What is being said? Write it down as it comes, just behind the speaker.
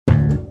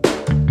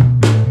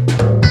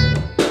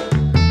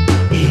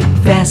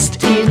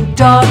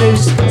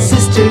daughters,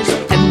 sisters,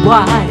 and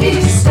wives.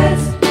 He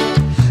says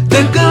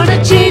they're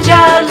gonna change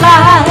our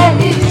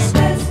lives. He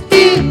says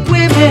in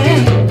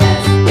women,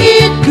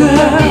 in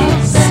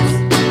girls,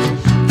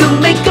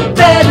 they'll make a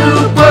better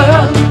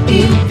world.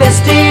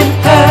 Invest in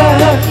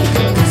her.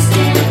 Invest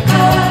in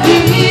her.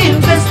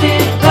 Invest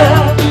in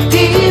her.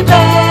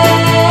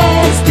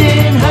 Invest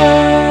in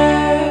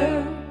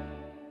her.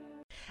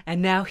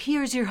 And now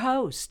here's your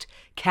host,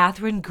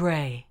 Catherine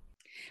Gray.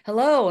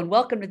 Hello, and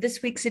welcome to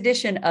this week's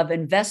edition of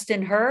Invest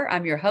in Her.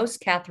 I'm your host,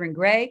 Catherine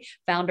Gray,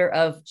 founder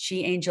of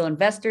She Angel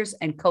Investors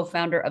and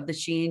co-founder of the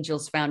She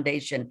Angels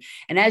Foundation.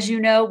 And as you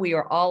know, we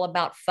are all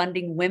about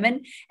funding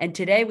women. And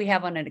today we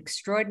have on an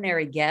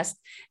extraordinary guest.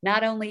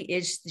 Not only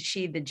is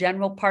she the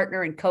general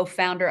partner and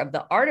co-founder of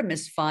the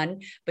Artemis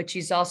Fund, but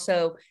she's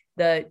also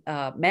the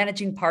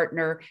managing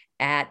partner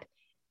at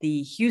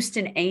the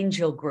Houston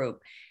Angel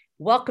Group.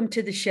 Welcome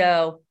to the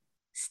show,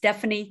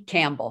 Stephanie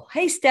Campbell.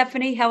 Hey,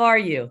 Stephanie, how are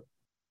you?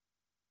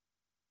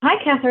 Hi,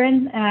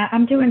 Catherine.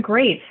 I'm doing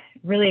great.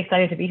 Really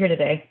excited to be here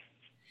today.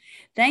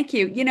 Thank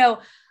you. You know,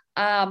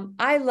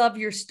 I love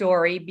your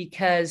story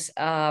because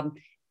I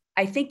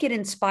think it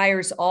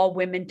inspires all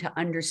women to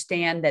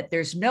understand that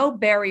there's no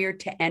barrier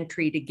to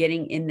entry to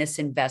getting in this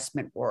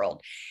investment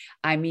world.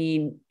 I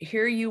mean,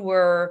 here you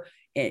were,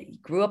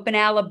 grew up in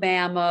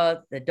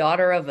Alabama, the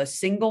daughter of a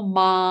single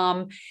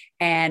mom,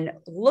 and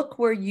look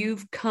where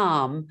you've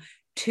come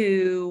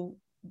to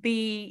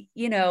be,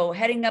 you know,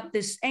 heading up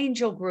this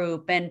angel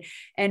group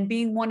and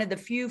being one of the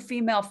few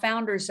female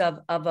founders of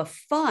a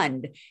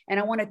fund. And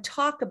I want to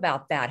talk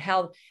about that,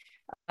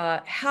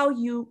 how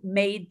you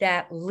made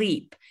that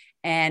leap.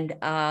 And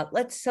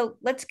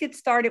let's get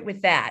started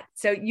with that.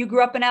 So you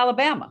grew up in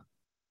Alabama.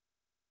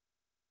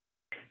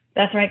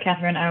 That's right,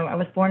 Catherine. I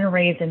was born and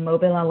raised in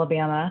Mobile,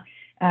 Alabama,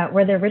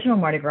 where the original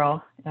Mardi Gras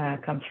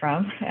comes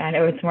from. I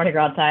know it's Mardi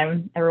Gras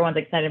time. Everyone's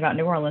excited about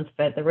New Orleans,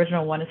 but the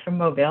original one is from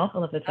Mobile. I'll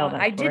love to tell that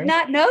story. I did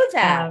not know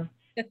that.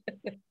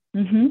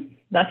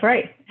 That's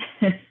right.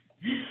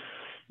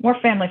 More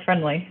family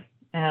friendly,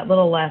 a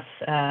little less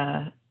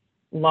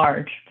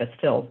large, but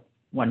still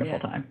wonderful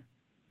time.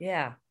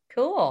 Yeah,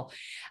 cool.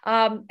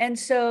 And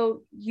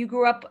so you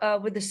grew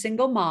up with a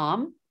single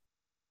mom.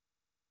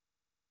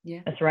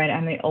 Yeah, that's right.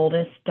 I'm the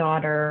oldest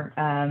daughter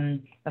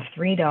of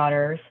three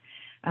daughters.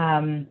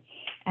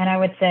 And I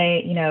would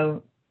say, you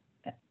know,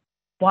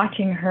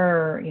 watching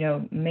her, you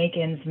know, make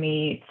ends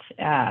meet,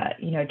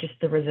 you know, just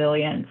the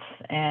resilience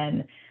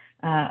and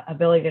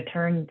ability to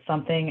turn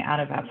something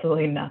out of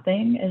absolutely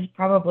nothing is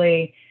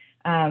probably,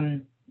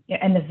 and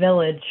the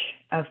village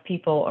of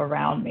people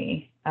around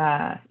me,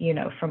 you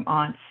know, from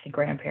aunts to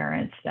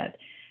grandparents that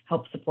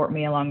helped support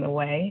me along the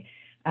way.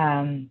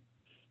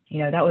 You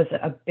know, that was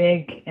a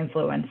big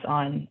influence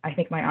on, I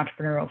think, my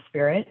entrepreneurial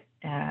spirit,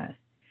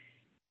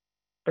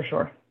 for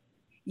sure.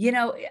 You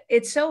know,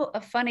 it's so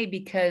funny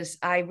because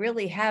I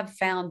really have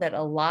found that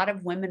a lot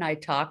of women I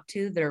talk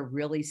to that are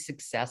really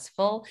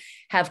successful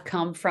have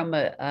come from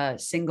a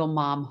single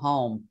mom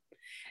home.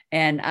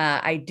 And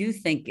I do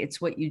think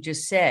it's what you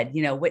just said,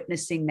 you know,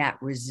 witnessing that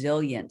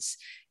resilience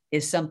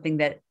is something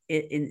that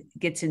it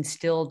gets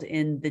instilled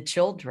in the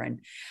children.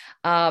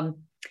 And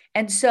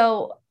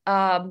so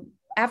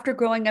after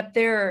growing up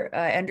there,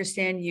 I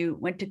understand you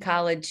went to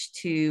college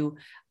to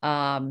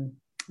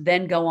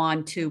then go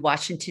on to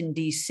Washington,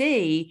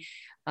 D.C.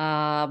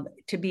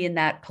 To be in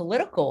that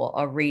political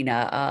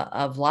arena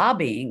of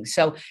lobbying.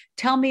 So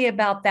tell me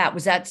about that.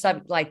 Was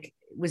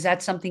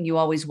that something you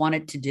always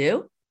wanted to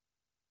do?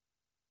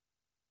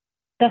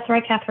 That's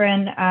right,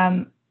 Catherine.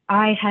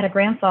 I had a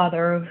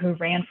grandfather who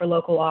ran for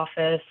local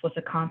office, was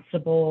a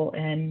constable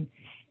in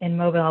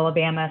Mobile,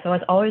 Alabama. So I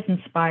was always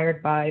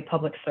inspired by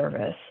public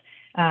service,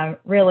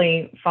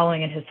 really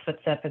following in his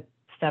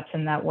footsteps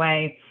in that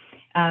way.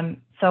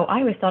 So I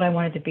always thought I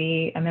wanted to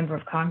be a member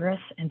of Congress.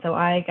 And so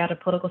I got a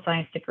political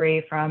science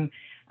degree from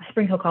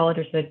Spring Hill College,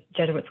 which is a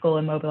Jesuit school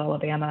in Mobile,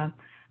 Alabama.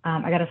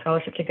 I got a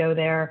scholarship to go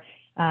there.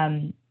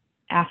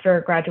 After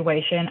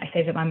graduation, I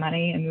saved up my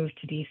money and moved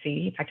to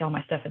DC, packed all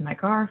my stuff in my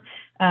car,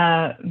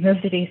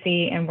 moved to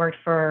DC and worked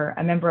for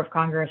a member of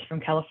Congress from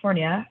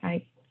California.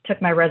 I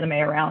took my resume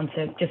around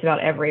to just about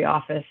every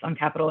office on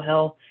Capitol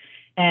Hill,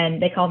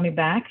 and they called me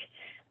back.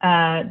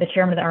 The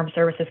chairman of the Armed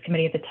Services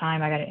Committee at the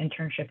time, I got an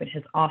internship at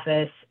his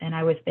office, and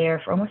I was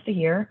there for almost a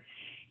year,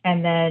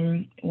 and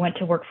then went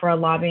to work for a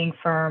lobbying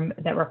firm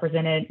that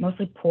represented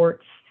mostly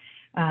ports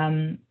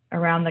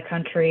around the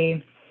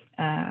country,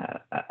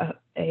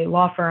 a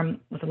law firm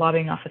with a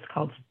lobbying office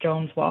called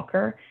Jones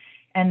Walker,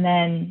 and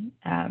then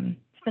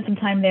spent some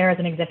time there as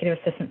an executive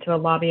assistant to a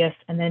lobbyist,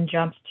 and then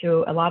jumped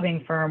to a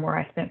lobbying firm where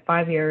I spent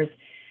 5 years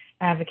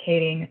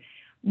advocating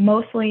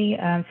mostly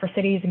for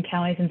cities and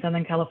counties in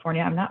Southern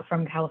California. I'm not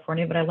from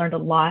California, but I learned a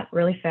lot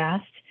really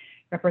fast.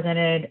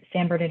 Represented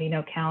San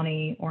Bernardino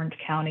County, Orange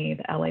County,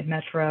 the LA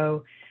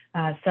Metro,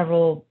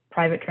 several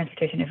private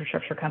transportation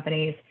infrastructure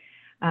companies,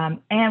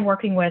 and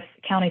working with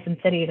counties and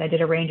cities. I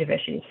did a range of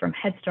issues from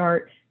Head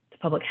Start to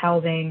public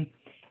housing,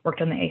 worked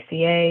on the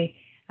ACA,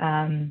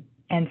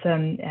 and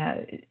some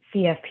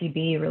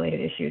CFPB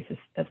related issues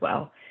as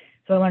well.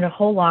 So I learned a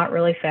whole lot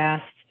really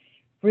fast,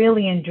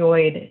 really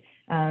enjoyed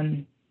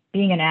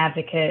being an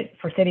advocate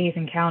for cities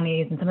and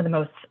counties and some of the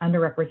most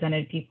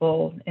underrepresented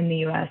people in the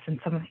US. And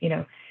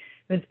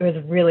it was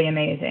really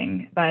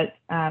amazing, but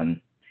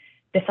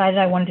decided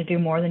I wanted to do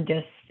more than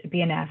just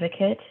be an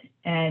advocate.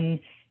 And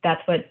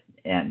that's what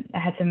I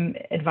had some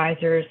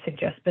advisors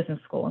suggest business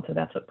school. And so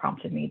that's what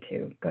prompted me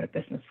to go to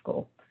business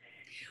school.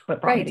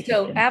 Right.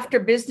 So after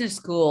business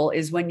school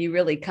is when you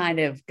really kind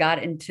of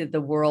got into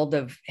the world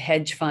of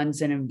hedge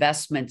funds and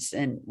investments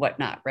and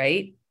whatnot,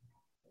 right?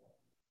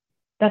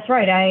 That's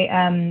right.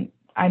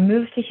 I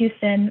moved to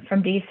Houston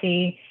from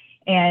DC,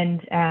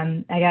 and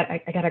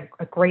I got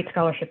a great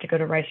scholarship to go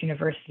to Rice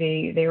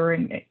University.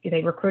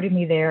 They recruited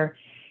me there,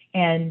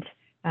 and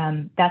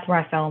that's where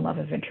I fell in love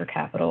with venture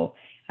capital.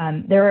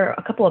 There are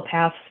a couple of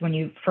paths when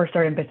you first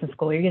start in business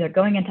school. You're either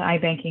going into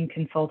iBanking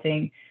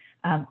consulting,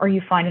 or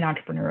you find an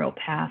entrepreneurial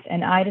path.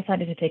 And I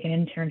decided to take an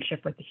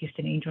internship with the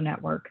Houston Angel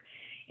Network,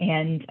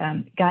 and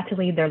got to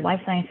lead their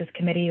life sciences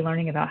committee,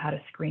 learning about how to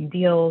screen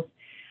deals,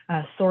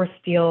 source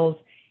deals,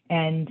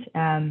 and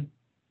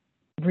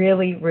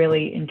really,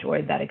 really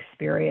enjoyed that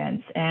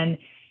experience and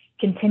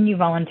continue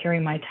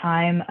volunteering my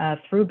time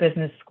through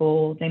business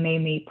school. They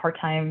made me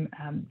part-time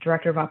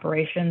director of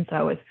operations. So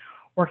I was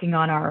working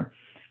on our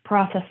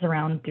processes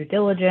around due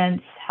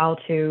diligence, how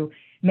to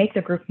make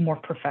the group more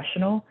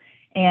professional.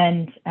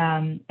 And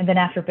then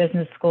after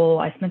business school,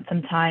 I spent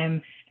some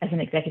time as an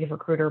executive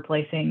recruiter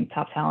placing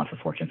top talent for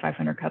Fortune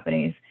 500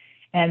 companies.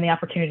 And the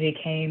opportunity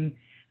came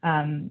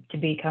to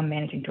become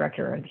managing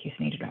director of the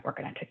Houston Angel Network,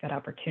 and I took that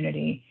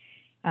opportunity.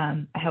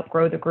 I helped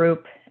grow the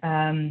group.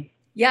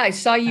 Yeah, I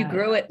saw you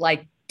grew it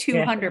like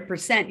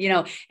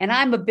 200%, and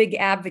I'm a big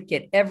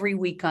advocate every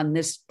week on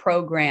this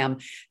program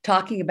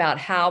talking about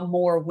how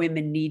more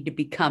women need to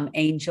become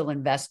angel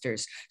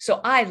investors. So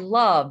I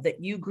love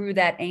that you grew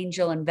that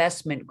angel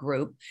investment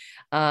group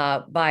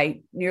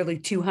by nearly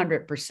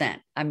 200%.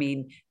 I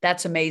mean,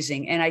 that's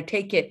amazing. And I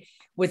take it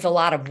with a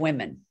lot of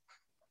women.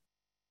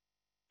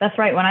 That's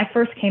right. When I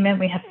first came in,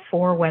 we had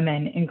 4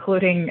 women,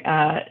 including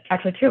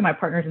actually 2 of my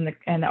partners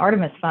in the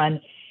Artemis Fund.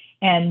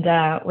 And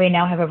we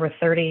now have over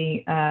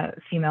 30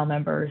 female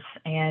members,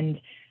 and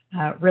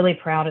really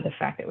proud of the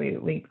fact that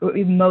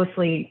we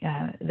mostly,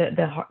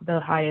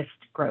 the highest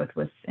growth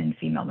was in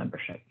female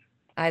membership.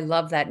 I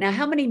love that. Now,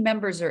 how many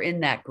members are in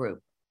that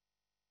group?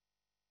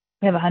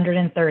 We have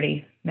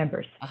 130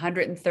 members.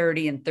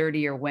 130, and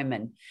 30 are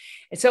women.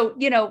 So,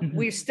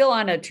 we're still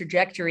on a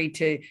trajectory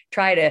to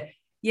try to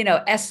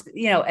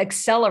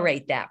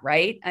accelerate that,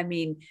 right? I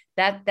mean,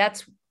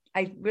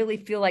 I really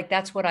feel like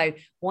that's what I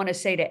want to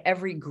say to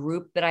every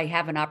group that I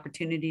have an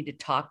opportunity to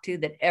talk to,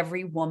 that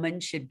every woman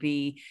should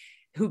be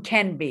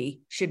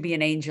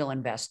an angel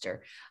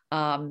investor.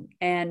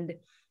 And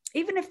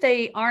even if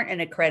they aren't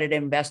an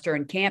accredited investor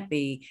and can't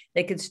be,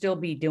 they could still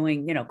be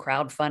doing,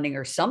 crowdfunding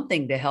or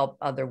something to help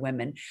other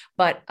women.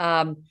 But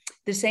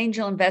this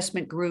angel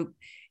investment group,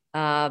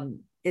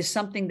 is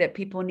something that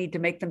people need to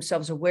make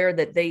themselves aware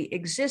that they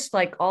exist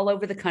like all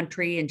over the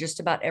country in just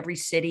about every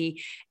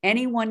city.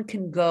 Anyone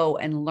can go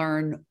and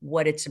learn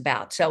what it's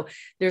about. So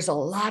there's a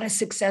lot of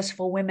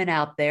successful women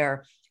out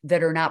there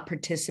that are not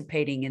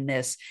participating in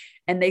this.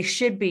 And they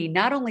should be,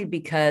 not only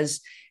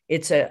because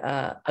it's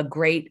a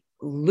great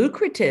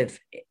lucrative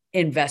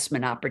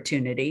investment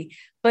opportunity,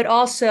 but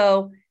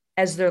also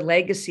as their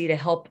legacy to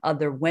help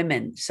other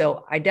women.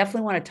 So I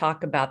definitely want to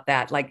talk about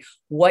that, like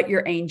what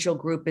your angel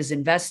group is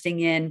investing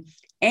in,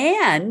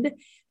 and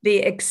the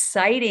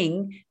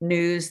exciting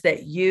news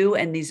that you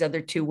and these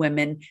other 2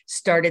 women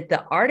started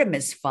the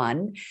Artemis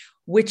Fund,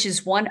 which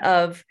is one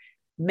of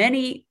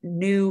many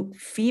new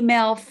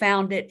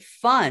female-founded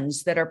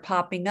funds that are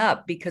popping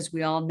up, because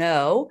we all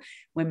know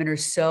women are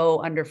so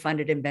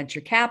underfunded in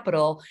venture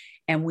capital.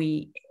 And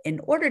in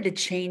order to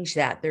change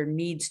that, there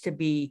needs to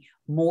be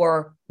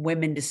more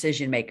women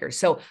decision makers.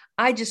 So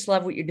I just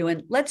love what you're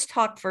doing. Let's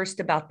talk first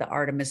about the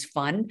Artemis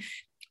Fund,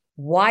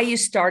 why you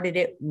started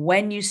it,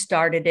 when you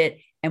started it,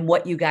 and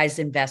what you guys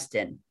invest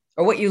in,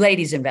 or what you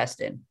ladies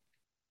invest in.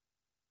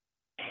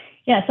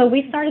 Yeah, so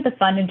we started the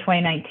fund in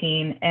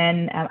 2019,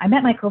 and I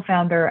met my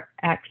co-founder,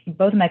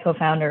 both of my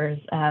co-founders,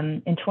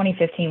 in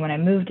 2015 when I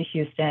moved to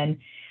Houston.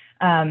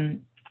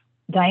 Diana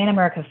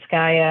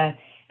Marakovskaya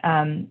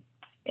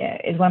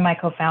is one of my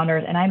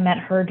co-founders, and I met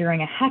her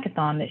during a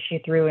hackathon that she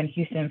threw in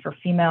Houston for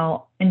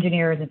female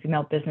engineers and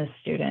female business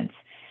students,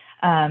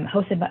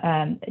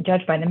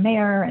 judged by the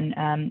mayor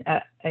and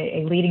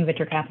a leading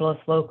venture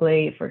capitalist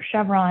locally for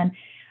Chevron,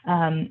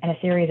 and a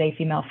Series A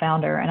female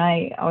founder. And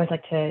I always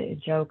like to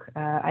joke,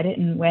 I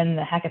didn't win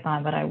the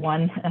hackathon, but I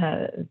won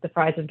the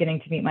prize of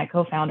getting to meet my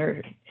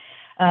co-founder.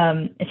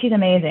 And she's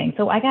amazing.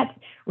 So I got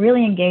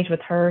really engaged with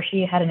her.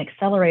 She had an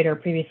accelerator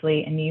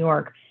previously in New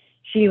York.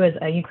 She was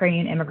a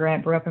Ukrainian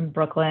immigrant, grew up in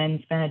Brooklyn,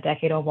 spent a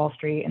decade on Wall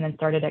Street, and then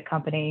started a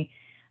company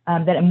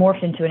that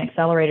morphed into an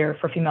accelerator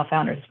for female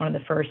founders. It's one of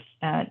the first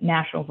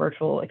national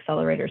virtual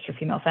accelerators for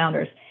female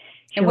founders.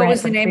 And what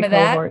was the name of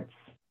that?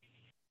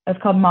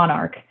 It's called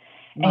Monarch.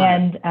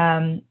 Right.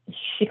 And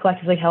she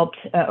collectively helped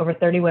over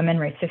 30 women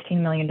raise $15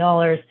 million,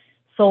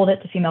 sold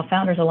it to Female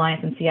Founders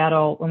Alliance in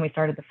Seattle when we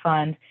started the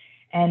fund.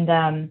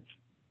 And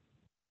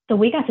so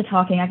we got to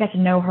talking. I got to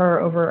know her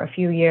over a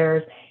few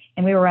years,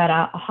 and we were at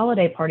a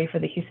holiday party for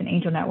the Houston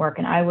Angel Network,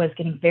 and I was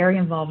getting very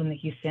involved in the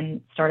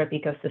Houston startup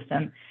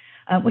ecosystem,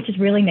 which is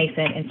really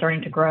nascent and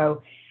starting to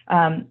grow.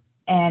 And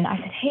I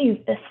said,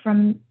 hey, this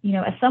from,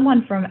 as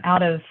someone from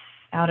out of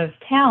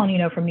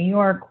town, from New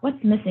York,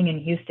 what's missing in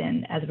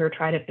Houston as we're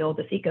trying to build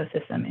this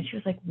ecosystem? And she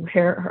was like,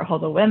 where are all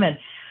the women?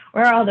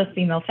 Where are all the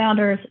female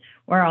founders?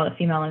 Where are all the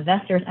female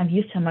investors? I'm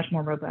used to a much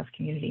more robust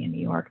community in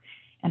New York.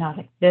 And I was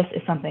like, this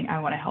is something I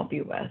want to help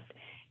you with.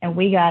 And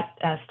we got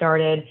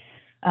started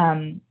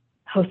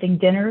hosting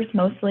dinners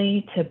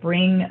mostly to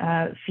bring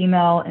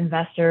female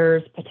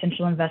investors,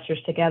 potential investors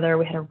together.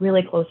 We had a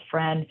really close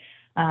friend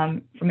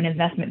from an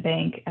investment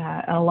bank,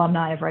 an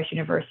alumni of Rice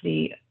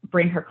University,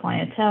 bring her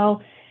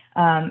clientele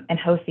and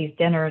host these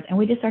dinners. And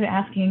we just started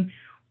asking,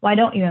 why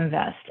don't you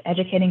invest?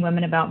 Educating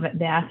women about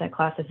the asset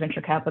class of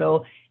venture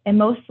capital. And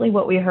mostly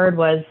what we heard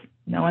was,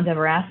 no one's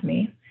ever asked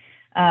me.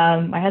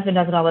 My husband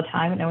does it all the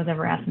time, but no one's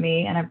ever asked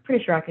me, and I'm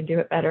pretty sure I could do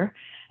it better.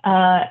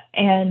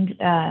 And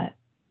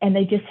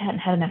they just hadn't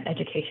had enough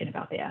education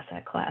about the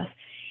asset class.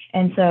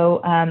 And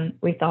so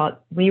we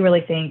thought, we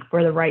really think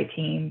we're the right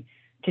team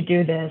to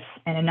do this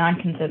in a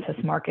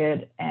non-consensus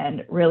market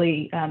and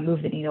really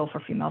move the needle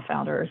for female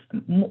founders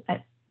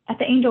at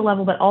the angel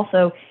level, but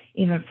also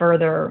even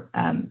further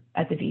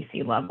at the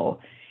VC level.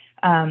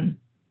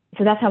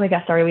 So that's how we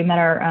got started. We met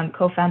our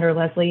co-founder,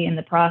 Leslie, in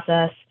the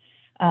process.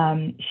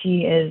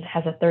 She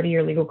has a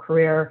 30-year legal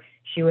career.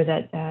 She was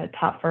at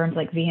top firms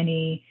like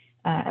V&E,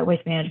 at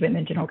Waste Management,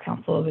 and General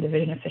Counsel of the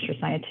Division of Fisher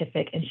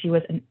Scientific, and she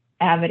was an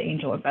avid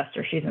angel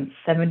investor. She's in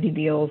 70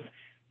 deals,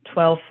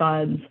 12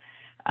 funds,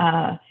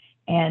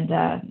 and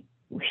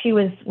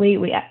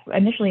we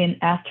initially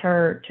asked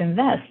her to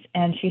invest,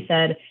 and she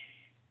said,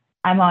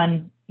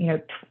 I'm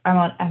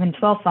in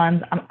 12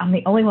 funds. I'm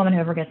the only woman who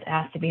ever gets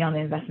asked to be on the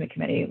investment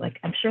committee. Like,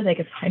 I'm sure they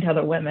could find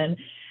other women.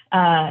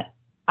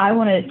 I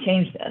want to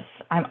change this.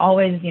 I'm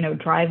always,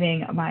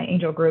 driving my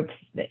angel groups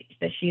that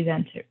she's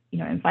in to,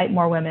 invite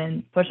more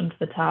women, push them to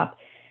the top.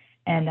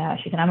 And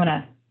she said, I'm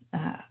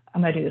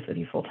gonna do this with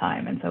you full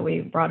time. And so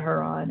we brought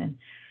her on. And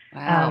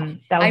wow.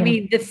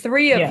 The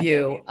three of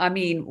you,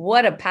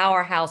 what a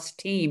powerhouse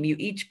team. You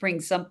each bring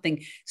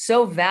something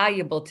so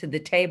valuable to the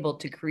table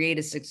to create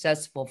a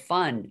successful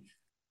fund.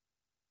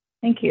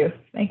 Thank you.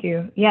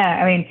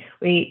 Yeah,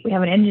 we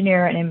have an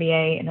engineer, an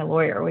MBA, and a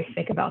lawyer. We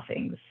think about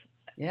things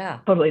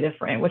totally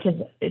different, which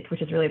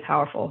is really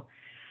powerful.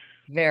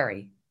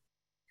 Very.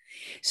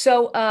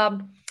 So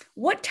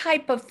what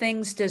type of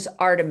things does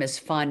Artemis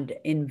Fund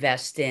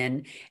invest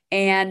in,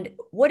 and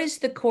what is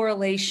the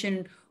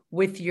correlation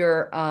with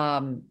your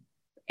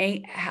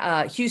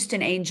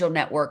Houston Angel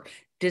Network?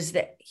 Does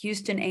the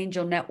Houston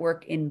Angel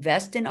Network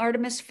invest in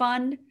Artemis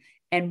Fund,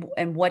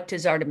 and what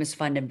does Artemis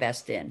Fund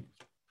invest in?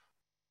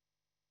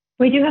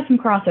 We do have some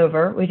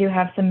crossover. We do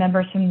have some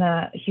members from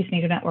the Houston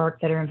Angel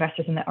Network that are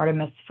investors in the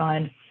Artemis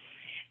Fund.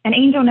 An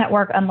angel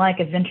network, unlike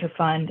a venture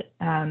fund,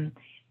 the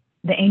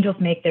angels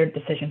make their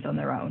decisions on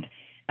their own.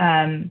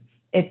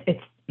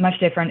 It's much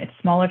different. It's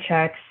smaller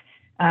checks.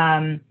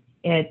 You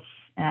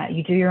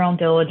do your own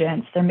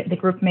diligence. The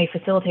group may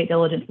facilitate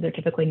diligence, but they're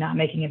typically not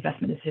making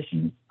investment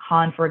decisions.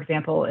 Han, for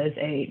example, is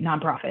a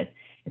nonprofit.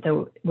 And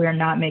so we're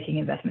not making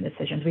investment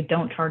decisions. We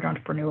don't charge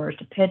entrepreneurs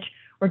to pitch.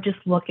 We're just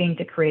looking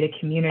to create a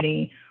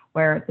community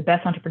where the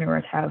best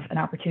entrepreneurs have an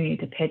opportunity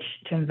to pitch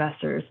to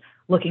investors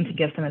looking to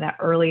give some of that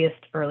earliest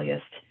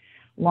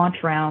launch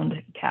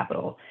round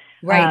capital.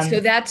 Right. So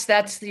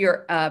that's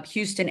your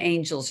Houston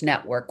Angels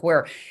Network,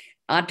 where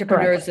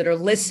entrepreneurs that are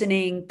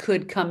listening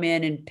could come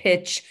in and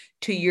pitch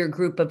to your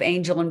group of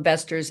angel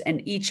investors,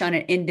 and each on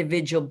an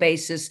individual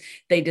basis,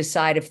 they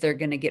decide if they're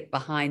going to get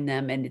behind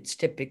them. And it's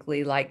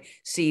typically like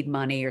seed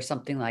money or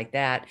something like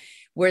that.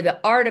 Where the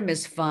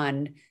Artemis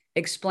Fund,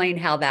 explain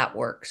how that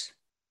works.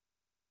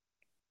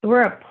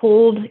 We're a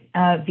pooled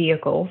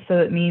vehicle. So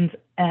it means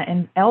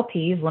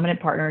LPs, limited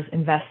partners,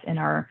 invest in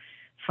our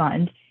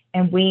fund,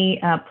 and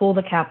we pool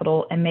the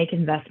capital and make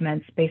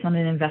investments based on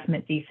an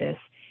investment thesis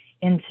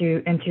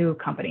into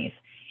companies.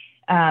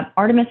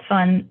 Artemis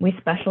Fund, we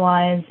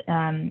specialize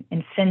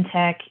in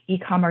fintech,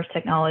 e-commerce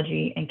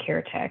technology, and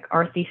care tech.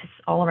 Our thesis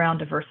is all around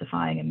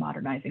diversifying and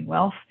modernizing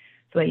wealth,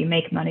 the way you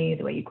make money,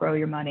 the way you grow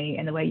your money,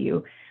 and the way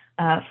you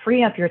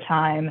free up your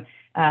time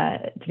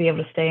to be able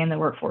to stay in the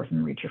workforce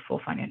and reach your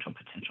full financial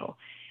potential.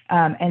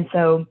 And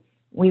so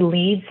we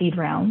lead seed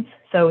rounds.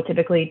 So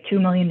typically $2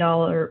 million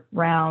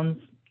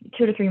rounds,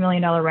 $2 to $3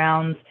 million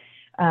rounds,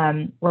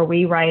 where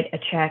we write a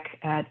check,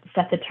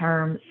 set the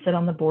terms, sit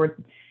on the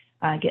board,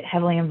 get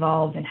heavily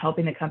involved in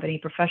helping the company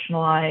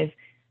professionalize,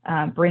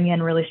 bring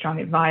in really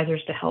strong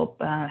advisors to help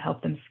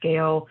them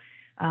scale.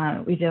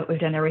 We've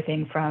done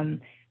everything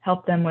from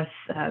help them with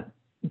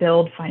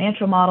build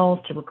financial models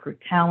to recruit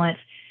talent.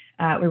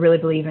 We really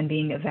believe in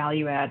being a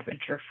value add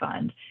venture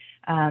fund.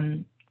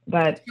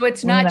 but So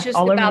it's women not that's just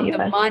all over about the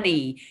the US.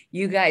 money.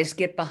 You guys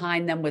get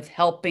behind them with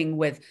helping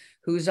with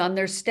who's on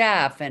their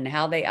staff and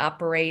how they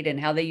operate and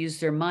how they use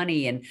their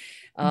money, and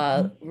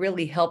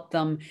really help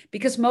them,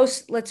 because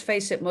most, let's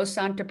face it, most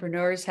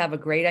entrepreneurs have a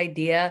great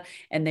idea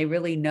and they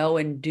really know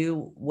and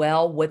do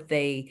well what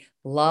they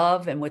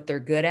love and what they're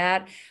good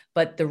at,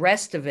 but the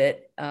rest of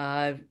it,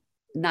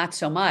 not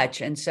so much.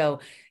 And so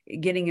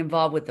getting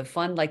involved with a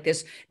fund like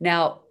this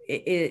now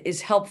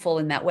is helpful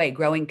in that way,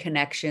 growing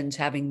connections,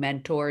 having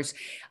mentors.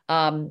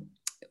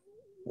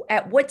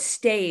 At what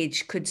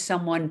stage could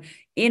someone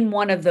in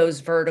one of those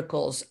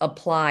verticals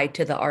apply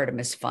to the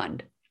Artemis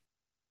Fund?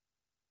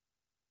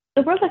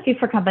 So we're looking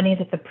for companies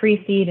at the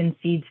pre-seed and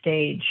seed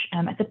stage.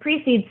 At the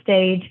pre-seed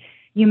stage,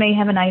 you may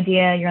have an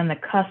idea, you're on the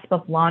cusp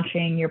of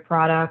launching your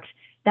product.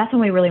 That's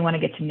when we really want to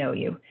get to know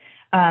you.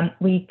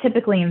 We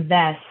typically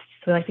invest,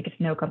 so we like to get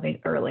to know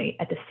companies early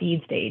at the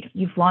seed stage.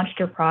 You've launched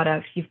your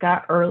product, you've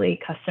got early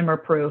customer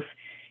proof.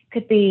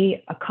 Could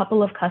be a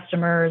couple of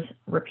customers,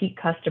 repeat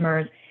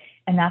customers,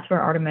 and that's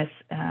where Artemis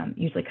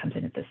usually comes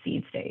in at the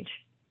seed stage.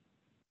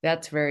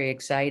 That's very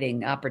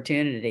exciting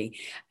opportunity.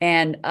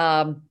 And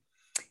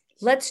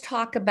let's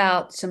talk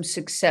about some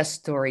success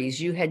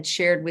stories. You had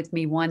shared with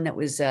me one that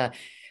was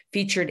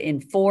featured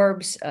in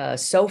Forbes,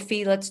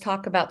 Sophie. Let's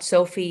talk about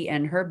Sophie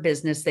and her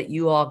business that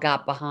you all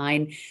got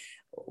behind,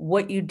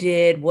 what you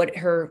did, what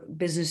her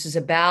business is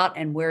about,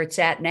 and where it's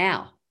at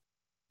now.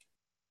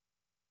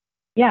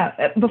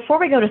 Yeah, before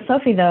we go to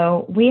Sophie,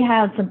 though, we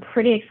had some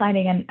pretty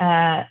exciting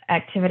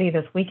activity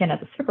this weekend at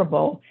the Super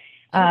Bowl.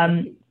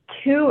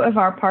 Two of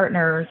our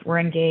partners were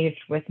engaged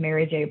with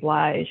Mary J.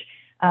 Blige.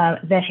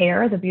 The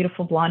hair, the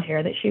beautiful blonde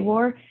hair that she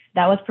wore,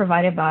 that was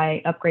provided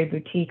by Upgrade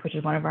Boutique, which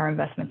is one of our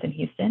investments in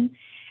Houston.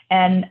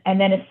 And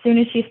then as soon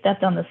as she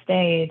stepped on the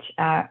stage,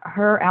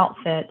 her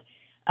outfit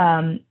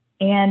and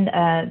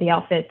the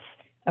outfits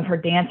of her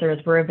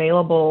dancers were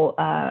available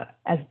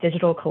as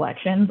digital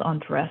collections on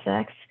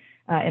DressX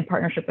in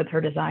partnership with her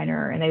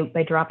designer. And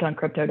they dropped on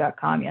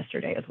crypto.com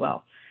yesterday as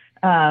well.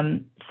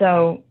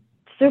 So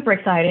super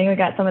exciting. We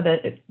got some of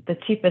the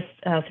cheapest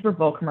Super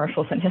Bowl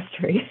commercials in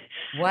history.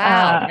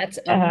 Wow, that's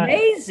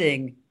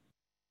amazing.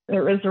 It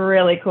was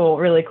really cool,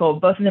 really cool.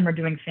 Both of them are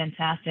doing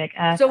fantastic.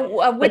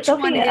 So which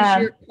Sophie, one is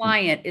your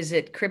client? Is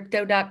it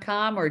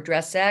crypto.com or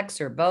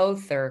DressX or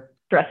both? Or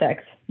DressX.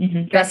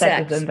 Mm-hmm.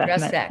 DressX is the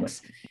investment.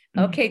 DressX.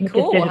 Okay, Which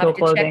cool. We'll have to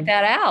clothing. check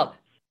that out.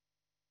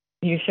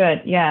 You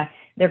should. Yeah,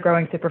 they're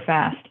growing super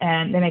fast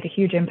and they make a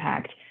huge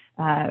impact.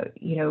 1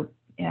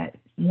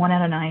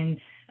 out of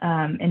 9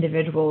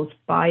 individuals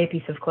buy a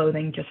piece of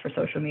clothing just for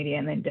social media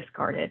and then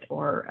discard it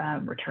or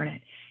return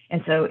it.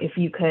 And so if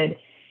you could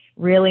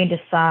really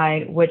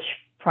decide which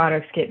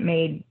products get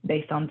made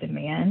based on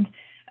demand,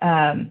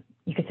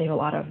 you could save a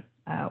lot of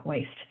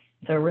waste.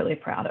 So we're really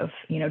proud of,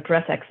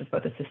 DressX is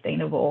both a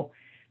sustainable,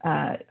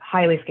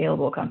 highly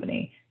scalable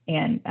company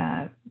and,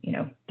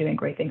 doing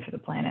great things for the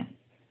planet.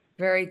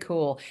 Very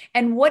cool.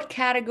 And what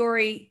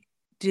category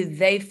do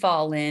they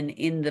fall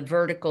in the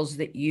verticals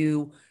that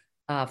you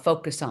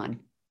focus on?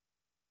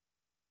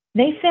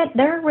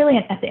 They're really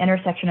at the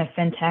intersection of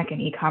fintech and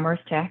e-commerce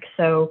tech.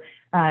 So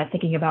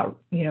thinking about,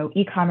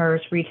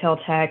 e-commerce, retail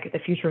tech, the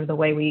future of the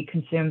way we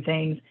consume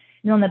things.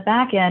 On the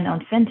back end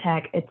on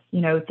fintech, it's,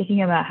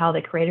 thinking about how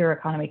the creator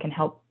economy can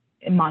help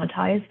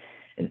monetize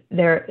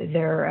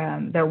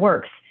their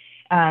works.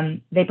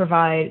 They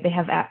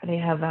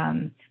have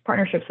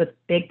partnerships with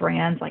big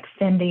brands like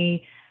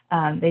Fendi.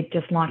 They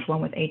just launched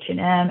one with H&M,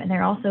 and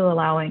they're also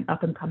allowing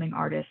up and coming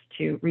artists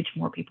to reach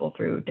more people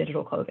through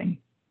digital clothing.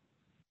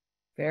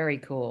 Very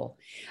cool.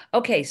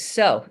 Okay,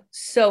 so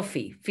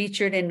Sophie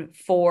featured in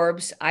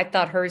Forbes. I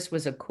thought hers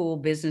was a cool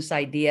business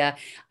idea.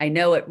 I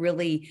know it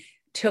really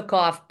took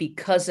off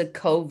because of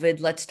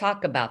COVID. Let's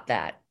talk about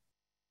that.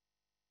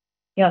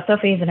 Yeah,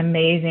 Sophie is an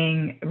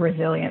amazing,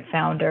 resilient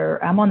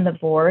founder. I'm on the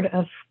board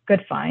of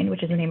GoodFind,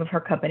 which is the name of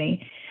her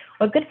company.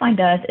 What GoodFind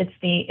does,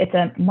 it's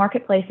a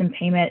marketplace and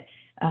payment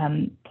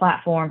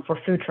platform for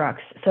food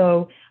trucks.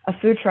 So a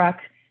food truck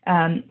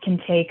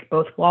can take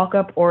both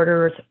walk-up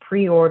orders,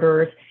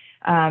 pre-orders,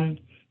 on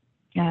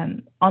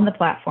the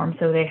platform.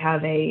 So they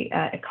have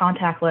a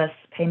contactless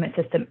payment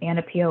system and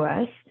a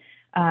POS.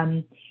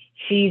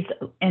 She's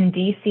in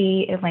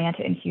DC,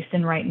 Atlanta, and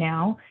Houston right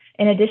now.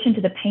 In addition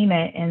to the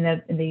payment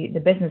and the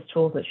business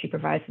tools that she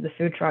provides to the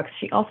food trucks,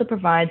 she also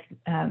provides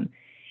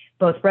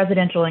both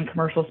residential and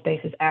commercial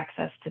spaces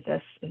access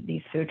to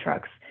these food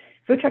trucks.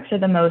 Food trucks are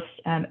the most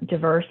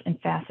diverse and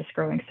fastest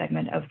growing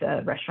segment of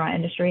the restaurant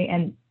industry.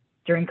 And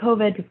during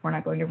COVID, people were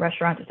not going to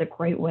restaurants. It's a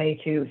great way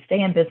to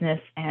stay in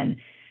business, and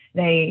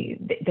they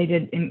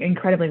did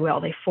incredibly well.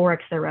 They 4x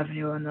their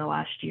revenue in the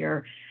last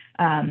year,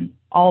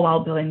 all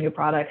while building new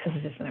products. This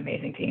is just an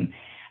amazing team.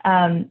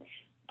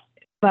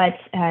 But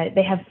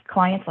they have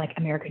clients like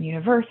American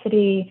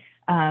University,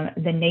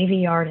 the Navy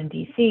Yard in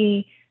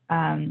DC,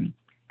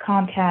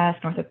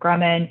 Comcast, Northrop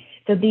Grumman.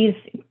 So these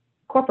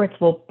corporates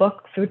will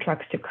book food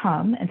trucks to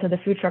come, and so the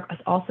food truck is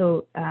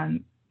also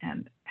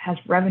has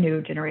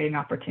revenue generating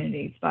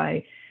opportunities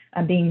by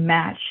being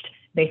matched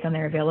based on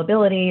their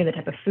availability, the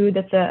type of food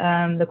that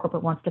the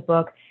corporate wants to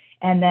book.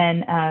 And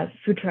then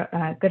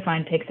Good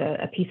Find takes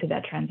a piece of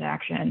that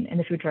transaction, and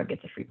the food truck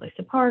gets a free place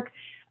to park,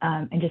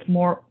 and just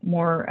more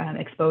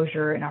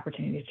exposure and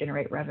opportunities to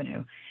generate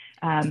revenue.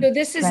 So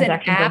this is an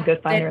Transactions app on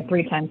Good Find that are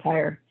 3 times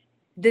higher.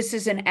 this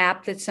is an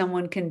app that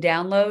someone can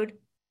download.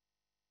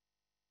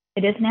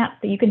 It is an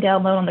app that you can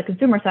download on the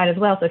consumer side as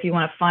well. So if you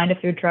want to find a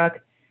food truck,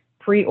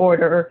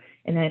 pre-order,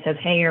 and then it says,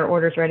 hey, your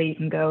order's ready, you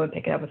can go and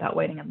pick it up without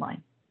waiting in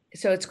line.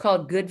 So it's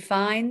called Good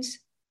Finds.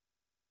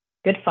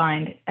 Good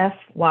Find,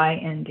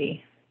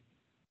 FYND.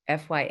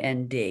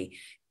 FYND.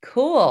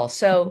 Cool.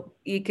 So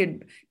you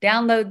could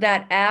download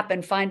that app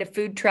and find a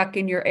food truck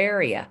in your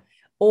area,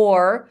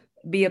 or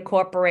be a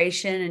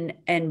corporation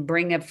and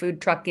bring a food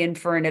truck in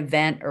for an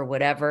event or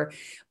whatever.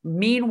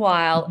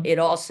 Meanwhile, it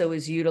also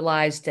is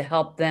utilized to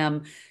help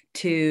them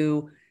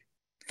to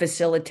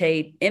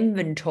facilitate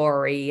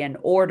inventory and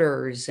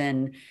orders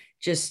and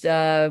just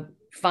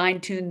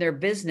fine tune their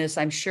business.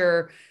 I'm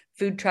sure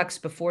food trucks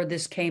before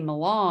this came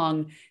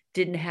along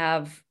didn't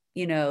have,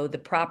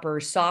 the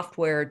proper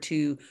software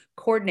to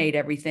coordinate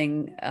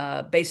everything.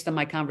 Based on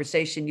my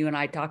conversation, you and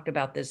I talked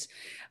about this.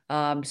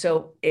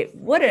 So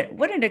what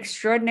an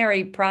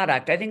extraordinary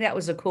product. I think that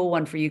was a cool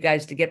one for you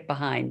guys to get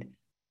behind.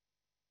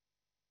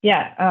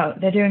 Yeah, oh,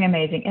 they're doing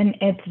amazing. And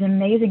it's an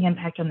amazing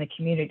impact on the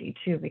community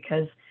too,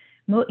 because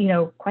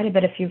quite a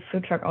bit of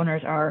food truck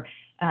owners are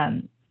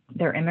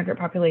they're immigrant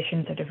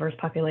populations, they're diverse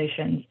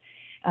populations.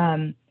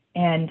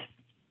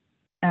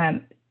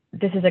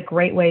 This is a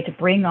great way to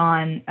bring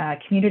on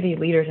community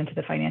leaders into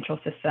the financial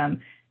system,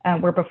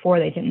 where before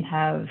they didn't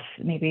have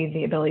maybe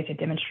the ability to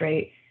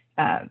demonstrate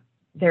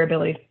their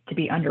ability to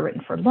be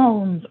underwritten for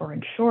loans or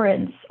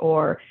insurance,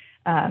 or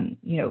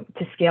to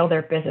scale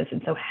their business.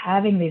 And so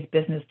having these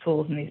business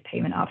tools and these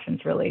payment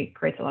options really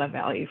creates a lot of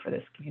value for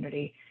this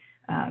community,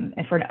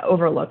 and for an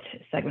overlooked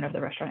segment of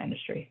the restaurant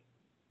industry.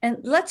 And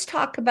let's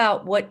talk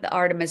about what the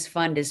Artemis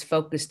Fund is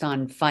focused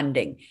on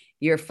funding.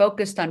 You're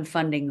focused on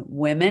funding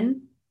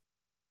women.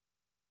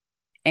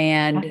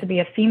 And it has to be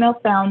a female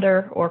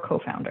founder or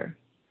co-founder.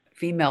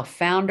 Female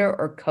founder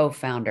or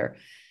co-founder.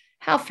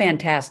 How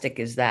fantastic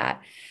is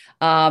that?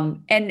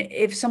 And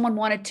if someone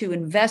wanted to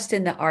invest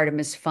in the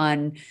Artemis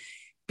Fund,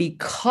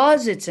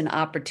 because it's an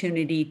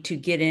opportunity to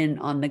get in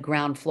on the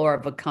ground floor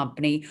of a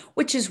company,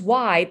 which is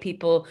why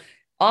people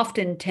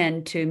often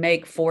tend to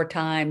make 4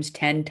 times,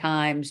 10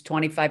 times,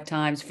 25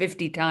 times,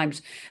 50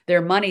 times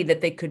their money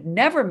that they could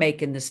never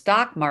make in the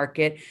stock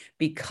market,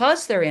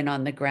 because they're in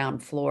on the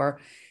ground floor.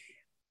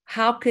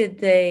 How could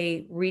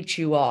they reach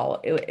you all?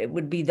 It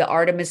would be the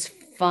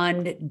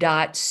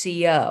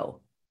artemisfund.co.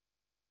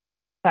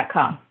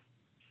 .com.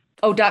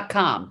 Oh,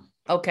 .com.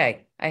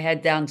 Okay. I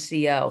had down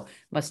CO.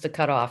 Must have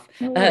cut off.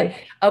 No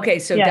okay.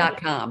 So yeah.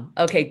 .com.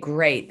 Okay,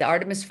 great. The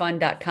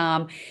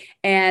artemisfund.com.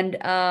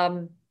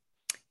 And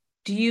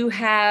do you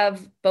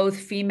have both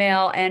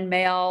female and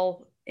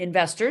male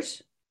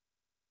investors?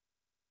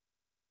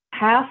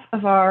 Half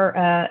of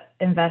our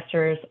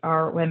investors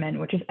are women,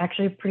 which is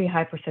actually a pretty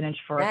high percentage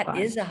for a fund.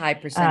 That is a high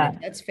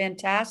percentage. That's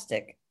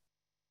fantastic.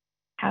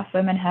 Half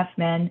women, half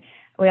men.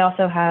 We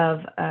also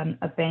have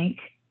a bank,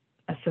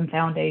 some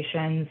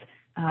foundations,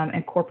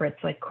 and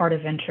corporates like Carta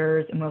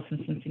Ventures and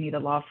Wilson Sonsini, the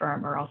law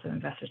firm, are also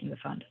investors in the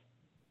fund.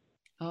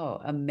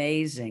 Oh,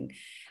 amazing.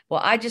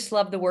 Well, I just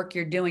love the work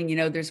you're doing.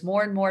 There's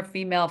more and more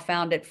female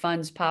founded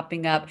funds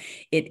popping up.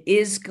 It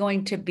is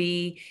going to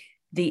be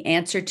the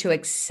answer to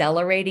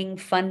accelerating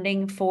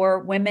funding for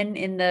women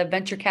in the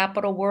venture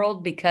capital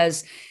world,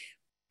 because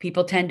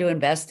people tend to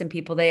invest in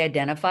people they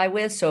identify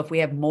with. So if we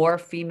have more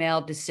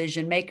female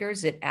decision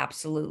makers, it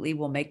absolutely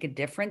will make a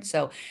difference.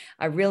 So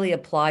I really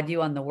applaud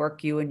you on the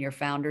work you and your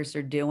founders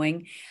are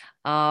doing.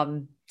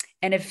 And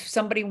if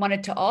somebody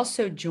wanted to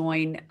also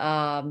join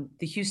the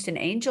Houston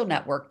Angel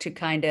Network to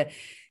kind of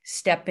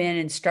step in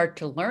and start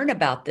to learn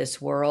about this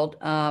world,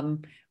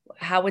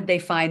 how would they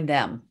find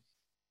them?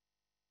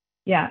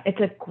 Yeah, it's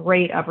a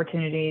great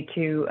opportunity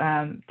to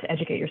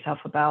educate yourself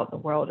about the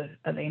world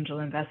of angel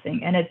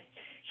investing. And it's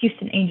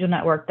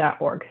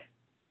HoustonAngelNetwork.org.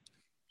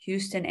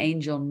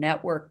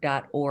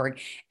 HoustonAngelNetwork.org.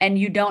 And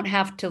you don't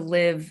have to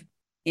live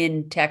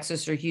in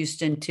Texas or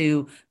Houston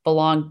to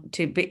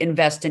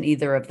invest in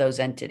either of those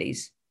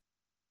entities.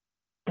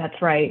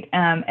 That's right.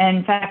 And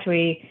in fact,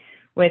 with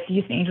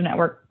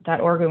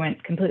HoustonAngelNetwork.org, we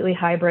went completely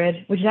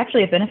hybrid, which is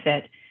actually a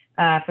benefit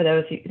for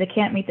those who they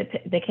can't make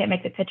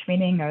the pitch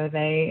meeting, or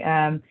they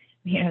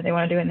they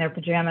want to do it in their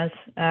pajamas.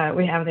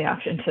 We have the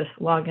option to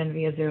log in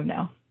via Zoom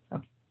now.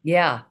 So.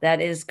 Yeah,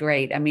 that is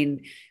great. I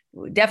mean,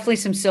 definitely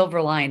some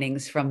silver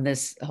linings from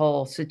this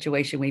whole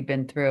situation we've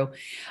been through.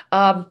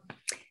 Can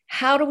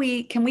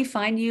we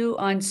find you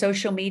on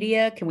social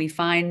media? Can we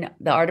find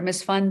the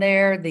Artemis Fund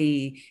there,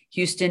 the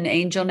Houston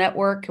Angel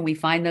Network? Can we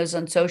find those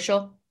on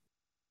social?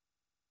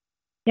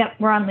 Yep,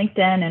 we're on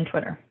LinkedIn and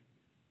Twitter.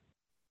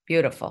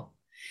 Beautiful.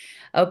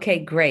 Okay,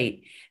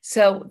 great.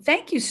 So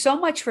thank you so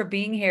much for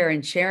being here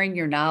and sharing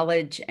your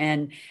knowledge.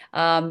 And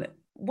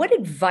what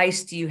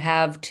advice do you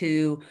have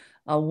to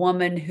a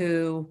woman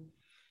who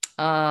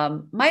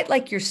might,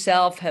 like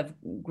yourself, have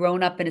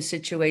grown up in a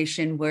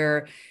situation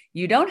where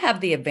you don't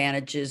have the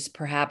advantages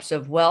perhaps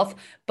of wealth,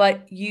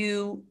 but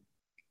you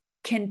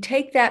can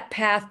take that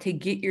path to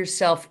get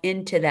yourself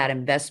into that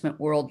investment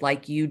world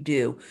like you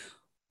do.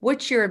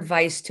 What's your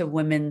advice to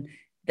women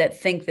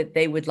that think that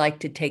they would like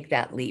to take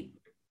that leap?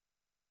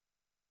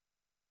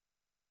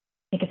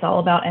 I think it's all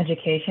about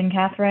education,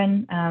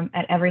 Catherine.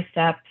 At every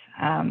step,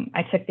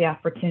 I took the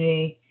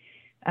opportunity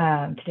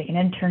to take an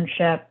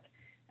internship,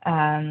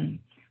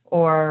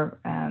 or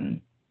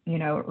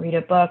read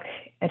a book,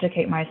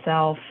 educate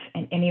myself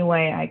in any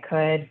way I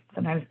could,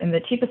 sometimes in the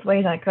cheapest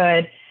ways I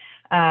could,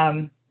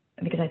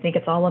 because I think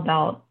it's all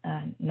about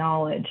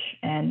knowledge,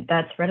 and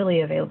that's readily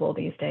available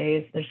these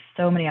days. There's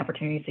so many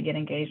opportunities to get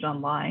engaged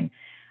online.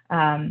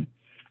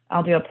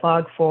 I'll do a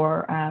plug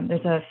for,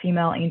 there's a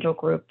female angel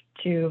group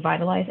to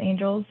Vitalize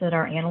Angels that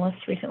our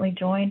analysts recently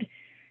joined.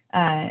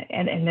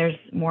 And there's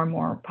more and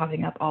more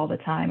popping up all the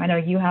time. I know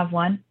you have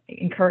one. I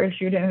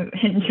encourage you to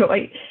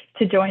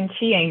join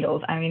She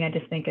Angels. I mean, I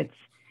just think you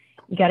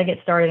got to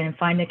get started and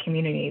find a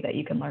community that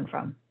you can learn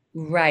from.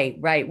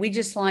 Right. We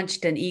just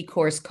launched an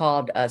e-course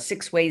called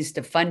 6 Ways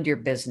to Fund Your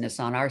Business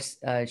on our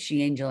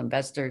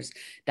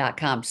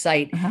sheangelinvestors.com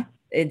site. Uh-huh.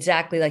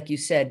 Exactly like you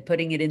said,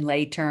 putting it in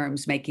lay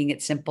terms, making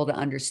it simple to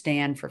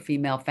understand for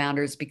female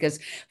founders, because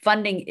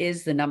funding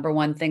is the number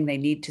one thing they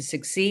need to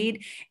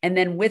succeed. And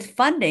then with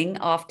funding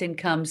often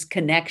comes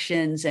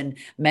connections and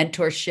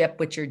mentorship,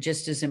 which are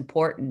just as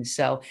important.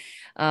 So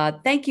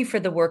thank you for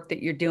the work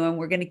that you're doing.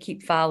 We're going to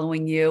keep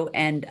following you,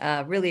 and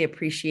really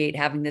appreciate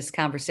having this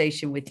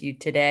conversation with you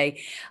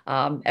today.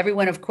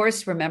 Everyone, of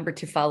course, remember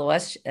to follow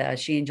us,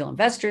 She Angel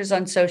Investors,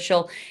 on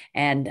social.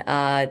 And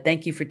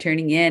thank you for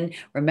tuning in.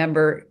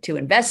 Remember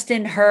to invest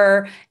in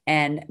her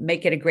and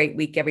make it a great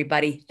week,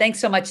 everybody.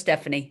 Thanks so much,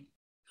 Stephanie.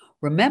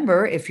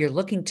 Remember, if you're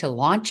looking to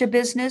launch a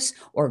business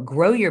or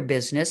grow your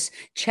business,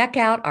 check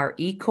out our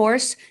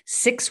e-course,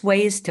 6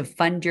 Ways to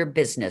Fund Your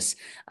Business,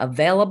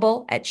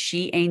 available at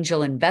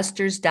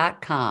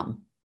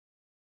sheangelinvestors.com.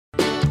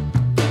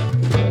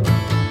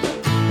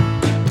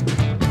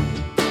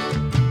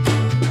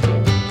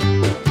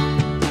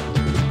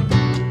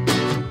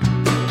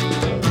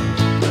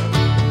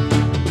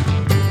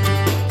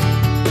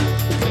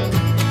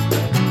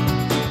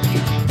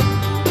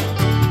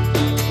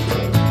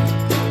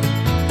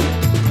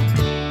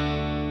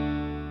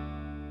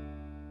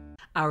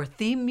 Our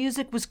theme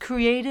music was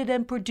created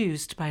and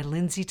produced by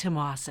Lindsay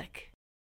Tomasic.